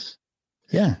is.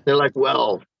 Yeah. They're like,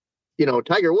 well,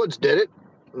 Tiger Woods did it.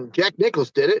 And Jack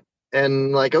Nicklaus did it.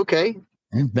 And like, okay.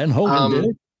 And Ben Hogan did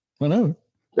it. Whatever.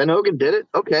 Ben Hogan did it.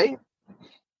 Okay.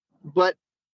 But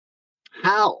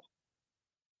how?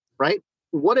 Right?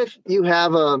 What if you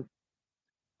have a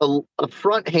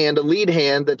front hand, a lead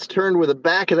hand that's turned where the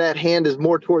back of that hand is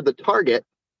more toward the target,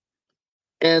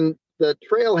 and the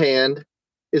trail hand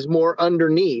is more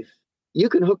underneath? You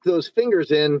can hook those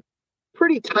fingers in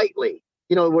pretty tightly,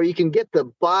 where you can get the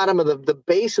bottom of the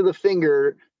base of the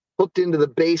finger hooked into the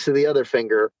base of the other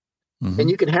finger,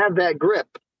 and you can have that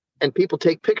grip, and people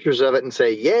take pictures of it and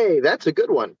say, yay, that's a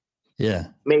good one. Yeah.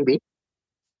 Maybe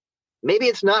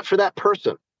it's not for that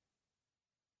person.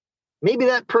 Maybe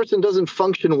that person doesn't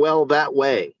function well that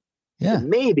way. Yeah.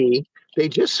 Maybe they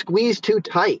just squeeze too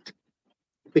tight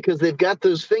because they've got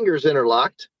those fingers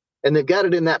interlocked and they've got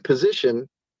it in that position.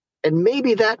 And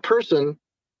maybe that person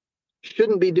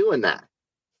shouldn't be doing that.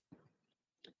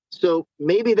 So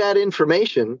maybe that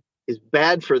information is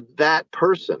bad for that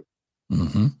person.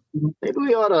 Mm-hmm. Maybe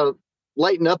we ought to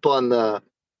lighten up on the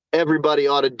everybody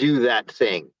ought to do that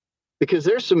thing, because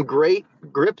there's some great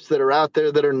grips that are out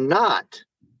there that are not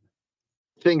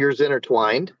fingers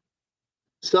intertwined.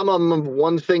 Some of them,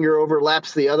 one finger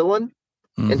overlaps the other one.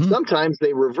 Mm-hmm. And sometimes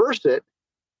they reverse it,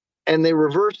 and they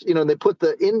put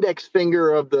the index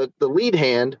finger of the lead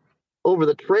hand over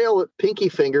the trail pinky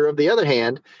finger of the other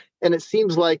hand. And it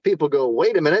seems like people go,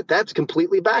 wait a minute, that's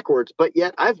completely backwards. But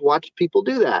yet I've watched people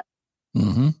do that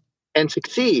Mm-hmm. and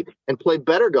succeed and play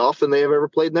better golf than they have ever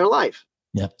played in their life.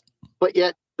 Yep. But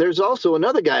yet there's also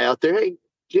another guy out there, hey,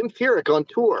 Jim Furyk on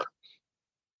tour.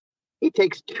 He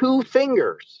takes two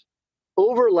fingers,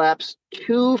 overlaps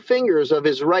two fingers of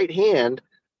his right hand,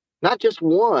 not just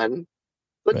one,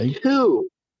 but Right. two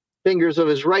fingers of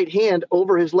his right hand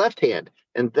over his left hand.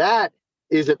 And that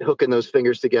isn't hooking those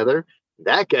fingers together.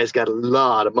 That guy's got a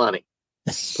lot of money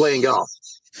playing golf,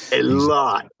 a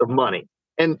lot of money,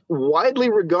 and widely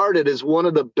regarded as one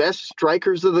of the best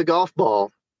strikers of the golf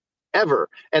ball ever.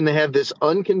 And they have this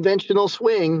unconventional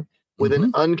swing with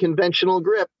an unconventional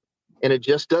grip, and it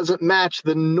just doesn't match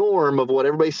the norm of what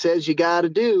everybody says you got to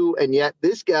do. And yet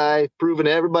this guy proving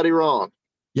everybody wrong.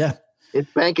 Yeah. His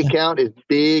bank account is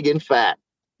big and fat.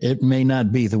 It may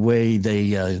not be the way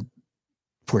they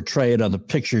portray it on the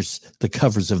pictures, the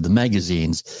covers of the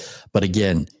magazines. But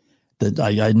again,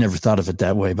 I never thought of it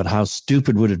that way. But how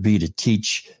stupid would it be to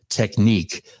teach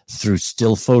technique through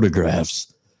still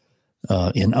photographs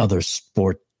in other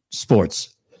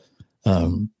sports?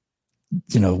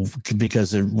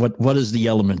 Because what is the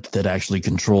element that actually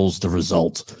controls the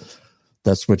result?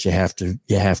 That's what you have to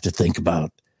think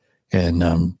about.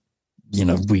 And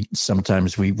we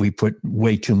sometimes put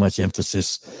way too much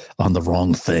emphasis on the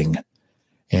wrong thing,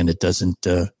 and it doesn't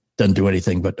do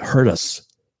anything but hurt us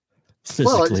physically.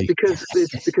 Well, it's because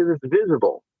it's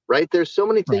visible, right? There's so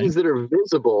many things that are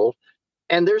visible,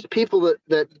 and there's people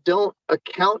that don't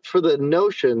account for the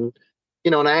notion,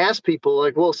 and I ask people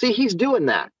like, well, see, he's doing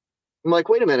that. I'm like,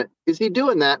 wait a minute, is he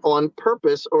doing that on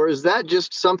purpose, or is that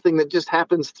just something that just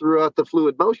happens throughout the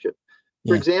fluid motion?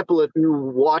 For example, if you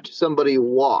watch somebody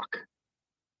walk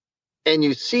and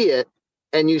you see it,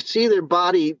 and you see their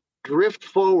body drift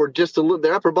forward just a little,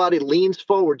 their upper body leans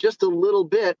forward just a little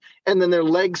bit, and then their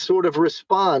legs sort of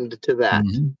respond to that.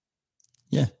 Mm-hmm.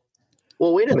 Yeah.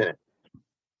 Well, wait a minute.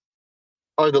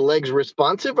 Are the legs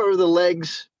responsive, or are the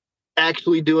legs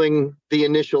actually doing the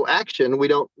initial action? We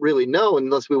don't really know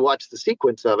unless we watch the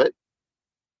sequence of it.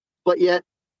 But yet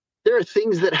there are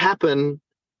things that happen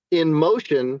in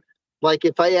motion. Like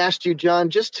if I asked you, John,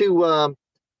 just to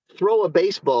throw a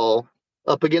baseball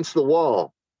up against the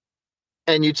wall,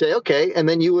 and you'd say, okay. And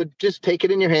then you would just take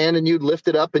it in your hand and you'd lift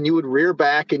it up and you would rear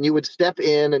back and you would step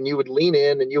in and you would lean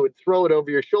in and you would throw it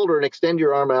over your shoulder and extend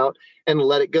your arm out and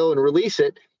let it go and release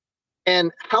it.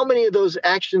 And how many of those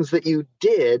actions that you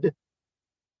did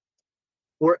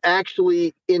were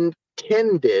actually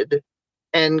intended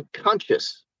and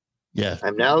conscious? Yeah.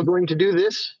 I'm now going to do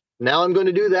this. Now I'm going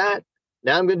to do that.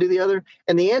 Now I'm going to do the other.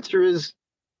 And the answer is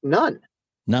none.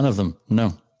 None of them.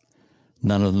 No,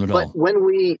 none of them at all. But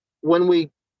when we,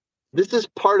 this is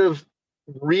part of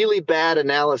really bad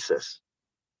analysis.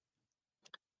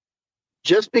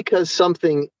 Just because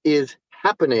something is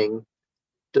happening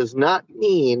does not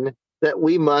mean that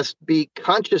we must be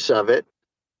conscious of it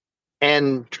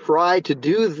and try to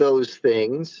do those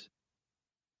things,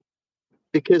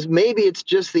 because maybe it's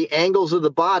just the angles of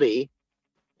the body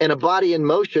and a body in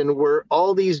motion where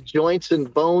all these joints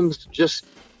and bones just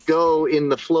go in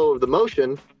the flow of the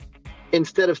motion,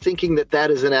 instead of thinking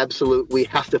that is an absolute, we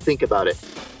have to think about it.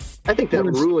 I think that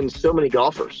ruins so many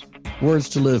golfers. Words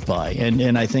to live by.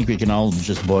 And I think we can all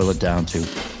just boil it down to,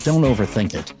 don't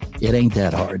overthink it. It ain't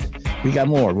that hard. We got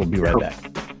more. We'll be right back.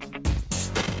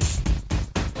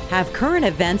 Have current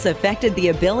events affected the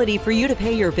ability for you to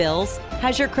pay your bills?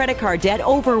 Has your credit card debt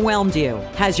overwhelmed you?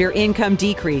 Has your income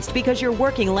decreased because you're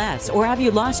working less, or have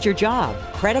you lost your job?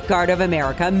 Credit Card of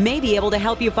America may be able to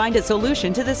help you find a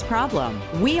solution to this problem.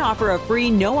 We offer a free,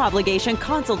 no-obligation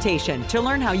consultation to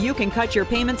learn how you can cut your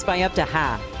payments by up to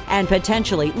half and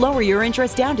potentially lower your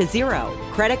interest down to zero.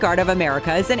 Credit Card of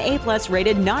America is an A+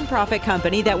 rated nonprofit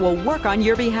company that will work on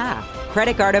your behalf.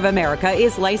 Credit Card of America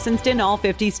is licensed in all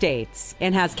 50 states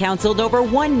and has counseled over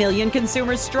 1 million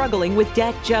consumers struggling with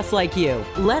debt just like you.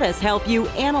 Let us help you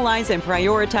analyze and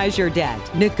prioritize your debt.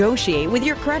 Negotiate with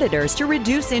your creditors to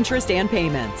reduce interest and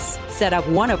payments. Set up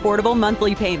one affordable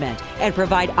monthly payment and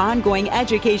provide ongoing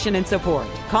education and support.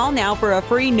 Call now for a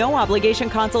free no-obligation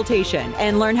consultation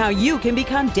and learn how you can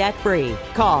become debt-free.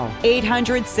 Call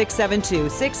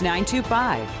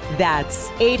 800-672-6925. That's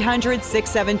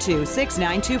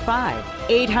 800-672-6925.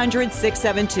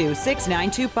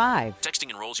 800-672-6925. Texting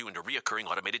enrolls you into reoccurring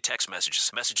automated text messages.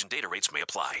 Message and data rates may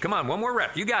apply. Come on, one more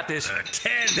rep. You got this.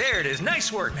 10. There it is.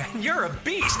 Nice work, man. You're a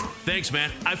beast. Thanks, man.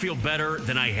 I feel better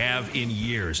than I have in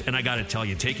years. And I got to tell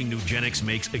you, taking Nugenix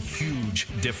makes a huge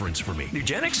difference for me.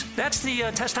 Nugenix? That's the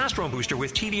testosterone booster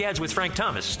with TV ads with Frank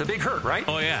Thomas. The big hurt, right?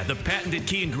 Oh, yeah. The patented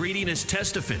key ingredient is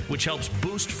Testofen, which helps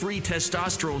boost free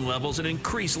testosterone levels and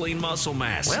increase lean muscle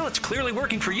mass. Well, it's clearly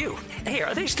working for you. Hey,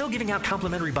 are they still giving out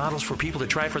complimentary bottles for people to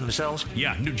try for themselves?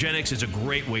 Yeah, Nugenix is a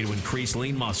great way to increase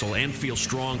lean muscle and feel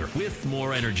stronger with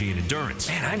more energy and endurance.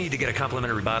 Man, I need to get a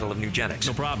complimentary bottle of Nugenix.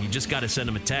 No problem. You just got to send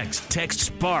them a text. Text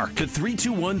SPARK to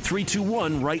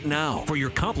 321-321 right now for your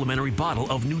complimentary bottle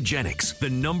of Nugenix, the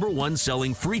 #1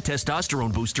 selling free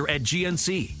testosterone booster at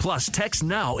GNC. Plus, text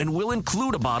now and we'll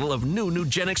include a bottle of new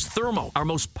Nugenix Thermo, our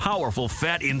most powerful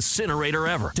fat incinerator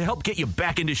ever, to help get you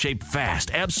back into shape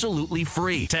fast, absolutely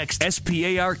free. Text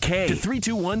SPARK to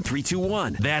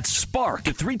 321-321. That's SPARK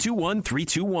to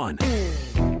 321-321.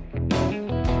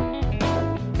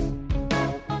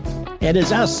 It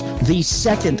is us, the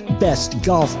second best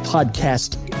golf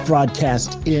broadcast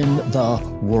in the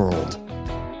world.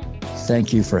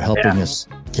 Thank you for helping us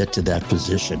get to that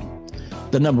position.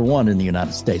 The #1 in the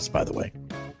United States, by the way.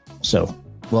 So,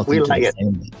 welcome to the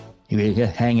family. You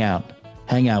hang out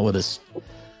with us.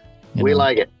 We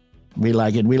like it. We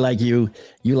like it. We like you.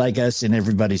 You like us, and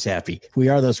everybody's happy. We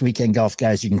are those Weekend Golf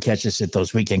Guys. You can catch us at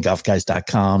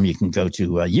thoseweekendgolfguys.com. You can go to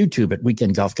YouTube at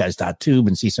weekendgolfguys.tube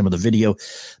and see some of the video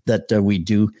that we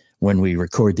do when we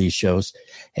record these shows,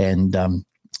 and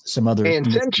some other. And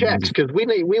send checks because we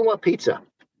want pizza.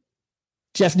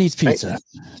 Jeff needs pizza.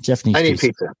 Jeff needs. I need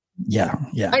pizza. Yeah.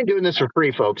 I ain't doing this for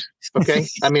free, folks. Okay.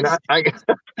 I mean, I got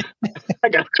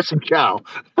some cow.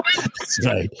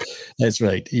 That's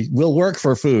right. We'll work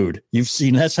for food. You've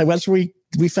seen that's where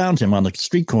we found him on the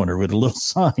street corner with a little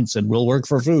sign said "We'll work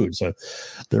for food." So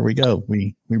there we go.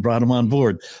 We brought him on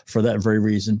board for that very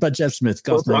reason. But Jeff Smith,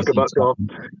 we'll talk about golf.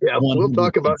 Yeah, we'll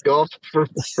talk about golf for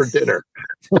dinner.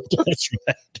 That's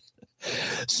right.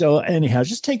 So anyhow,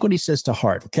 just take what he says to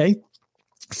heart. Okay.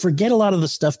 Forget a lot of the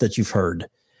stuff that you've heard.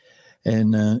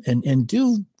 And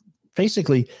do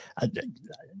basically,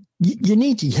 you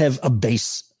need to have a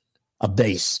base.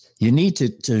 You need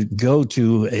to go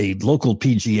to a local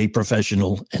PGA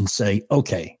professional and say,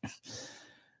 okay,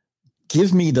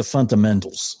 give me the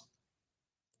fundamentals.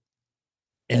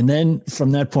 And then from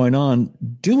that point on,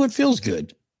 do what feels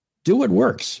good. Do what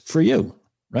works for you,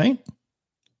 right?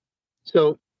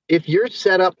 So if you're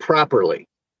set up properly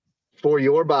for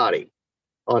your body,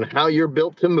 on how you're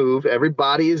built to move. Every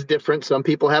body is different. Some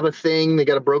people have a thing. They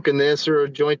got a broken this or a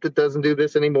joint that doesn't do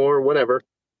this anymore or whatever.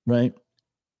 Right.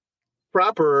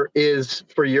 Proper is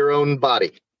for your own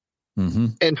body. Mm-hmm.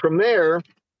 And from there,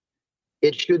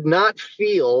 it should not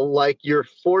feel like you're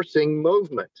forcing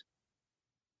movement.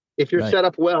 If you're set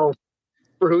up well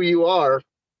for who you are,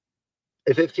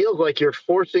 if it feels like you're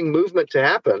forcing movement to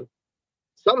happen,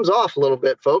 something's off a little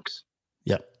bit, folks.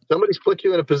 Yeah. Somebody's put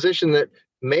you in a position that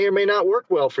may or may not work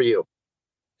well for you.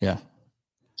 Yeah.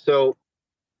 So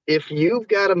if you've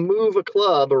got to move a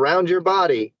club around your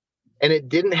body and it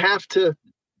didn't have to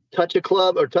touch a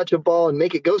club or touch a ball and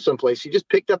make it go someplace, you just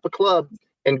picked up a club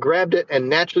and grabbed it and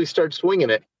naturally started swinging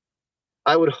it,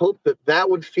 I would hope that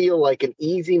would feel like an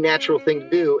easy, natural thing to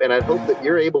do. And I hope that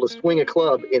you're able to swing a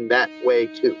club in that way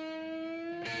too.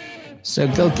 So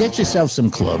go get yourself some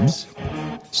clubs,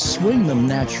 swing them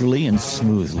naturally and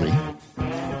smoothly,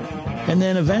 and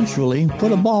then eventually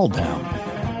put a ball down.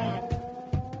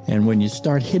 And when you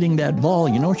start hitting that ball,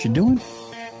 you know what you're doing?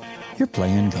 You're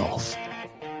playing golf.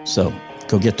 So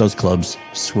go get those clubs,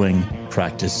 swing,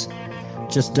 practice.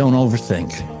 Just don't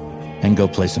overthink and go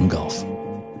play some golf.